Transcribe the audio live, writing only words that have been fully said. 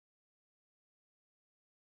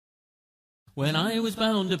When I was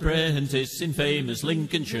bound apprentice in famous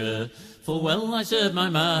Lincolnshire, full well I served my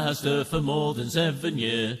master for more than 7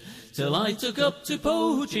 years, till I took up to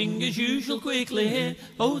poaching as usual quickly here.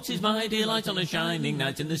 Oh, 'tis my delight on a shining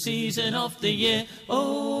night in the season of the year.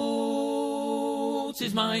 Oh,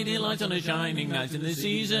 'tis my delight on a shining night in the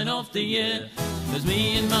season of the year. As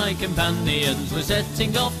me and my companions were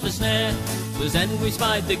setting off a snare, 'twas then we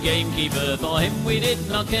spied the gamekeeper, for him we did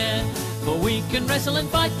not care. For we can wrestle and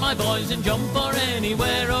fight, my boys, and jump for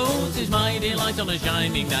anywhere. Oh, 'tis my delight on a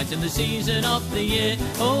shining night in the season of the year.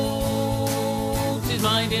 Oh, 'tis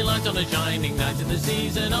my delight on a shining night in the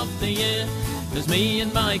season of the year. As me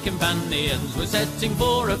and my companions were setting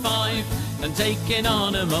for a 5, and taking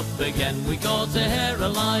on 'em up again, we caught a hare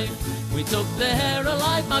alive. We took the hare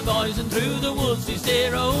alive, my boys, and through the woods we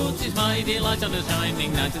steer. Oh, 'tis my delight on a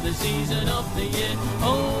shining night in the season of the year.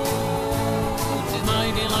 Oh, 'tis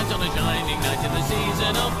my delight on a shining night in the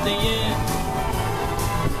season of the year.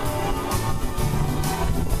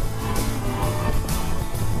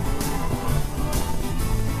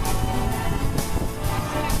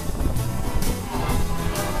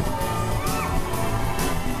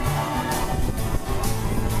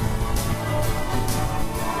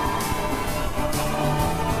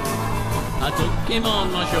 I took him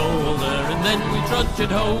on my shoulder and then we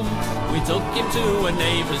trudged home. We took him to a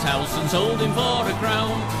neighbour's house and sold him for a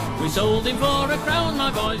crown. We sold him for a crown, my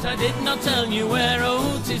boys, I did not tell you where.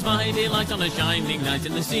 Oh, 'tis my delight on a shining night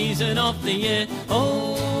in the season of the year.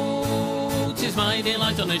 Oh, 'tis my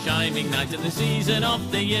delight on a shining night in the season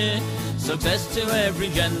of the year. Success to every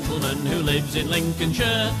gentleman who lives in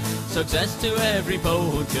Lincolnshire. Success to every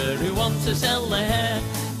poacher who wants to sell a hare.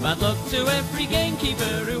 Bad luck to every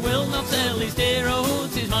gamekeeper who will not sell his deer. Oh,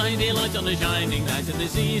 'tis my delight on a shining night in the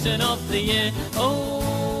season of the year.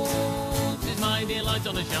 Oh, 'tis my delight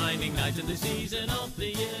on a shining night in the season of the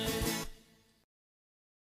year.